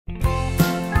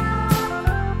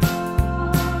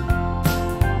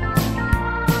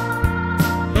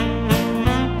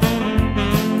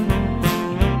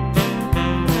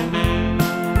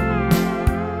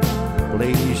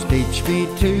me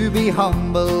to be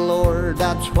humble, Lord,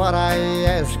 that's what I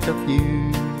ask of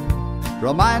you.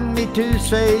 Remind me to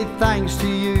say thanks to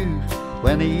you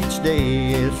when each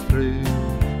day is through.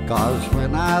 'Cause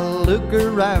when I look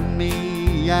around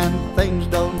me and things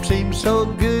don't seem so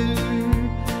good,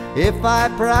 if I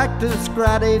practice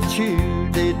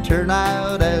gratitude, they turn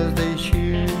out as they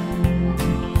should.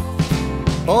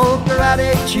 Oh,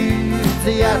 gratitude's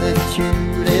the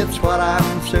attitude, it's what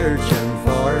I'm searching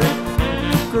for.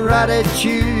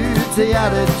 Gratitude's the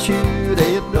attitude,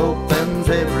 it opens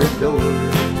every door.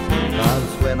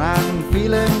 'Cause when I'm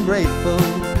feeling grateful,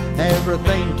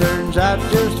 everything turns out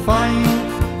just fine.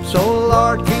 So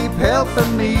Lord, keep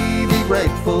helping me be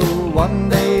grateful one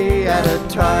day at a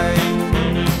time.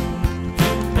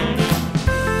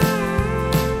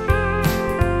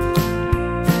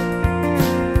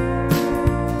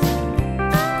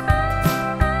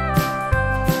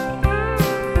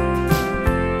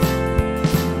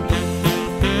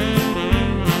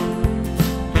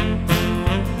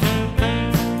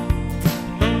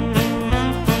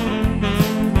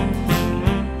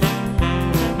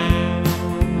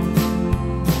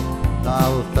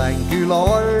 Thank you,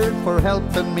 Lord, for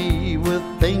helping me with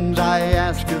things I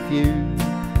ask of you.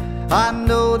 I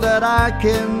know that I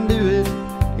can do it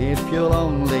if you'll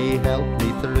only help me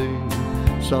through.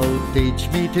 So teach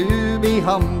me to be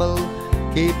humble,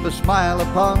 keep a smile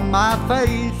upon my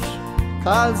face.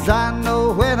 'Cause I know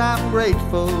when I'm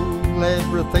grateful,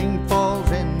 everything falls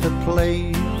into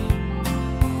place.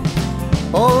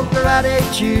 Oh,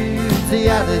 gratitude's the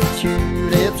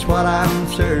attitude, it's what I'm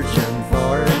searching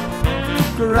for.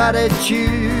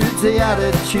 Gratitude's the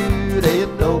attitude, it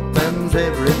opens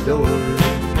every door.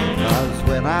 'Cause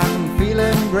when I'm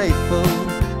feeling grateful,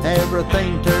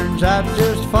 everything turns out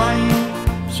just fine.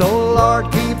 So Lord,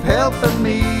 keep helping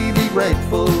me be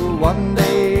grateful one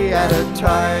day at a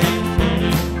time.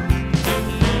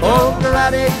 Oh,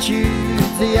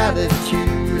 gratitude's the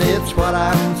attitude, it's what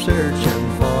I'm searching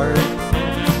for.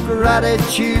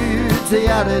 Gratitude's the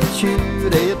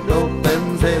attitude, it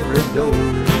opens every door.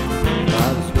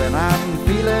 'Cause when I'm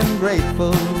feeling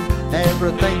grateful,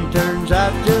 everything turns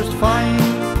out just fine.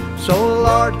 So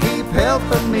Lord, keep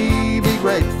helping me be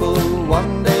grateful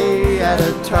one day at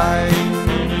a time.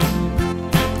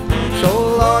 So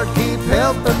Lord, keep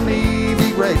helping me be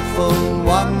grateful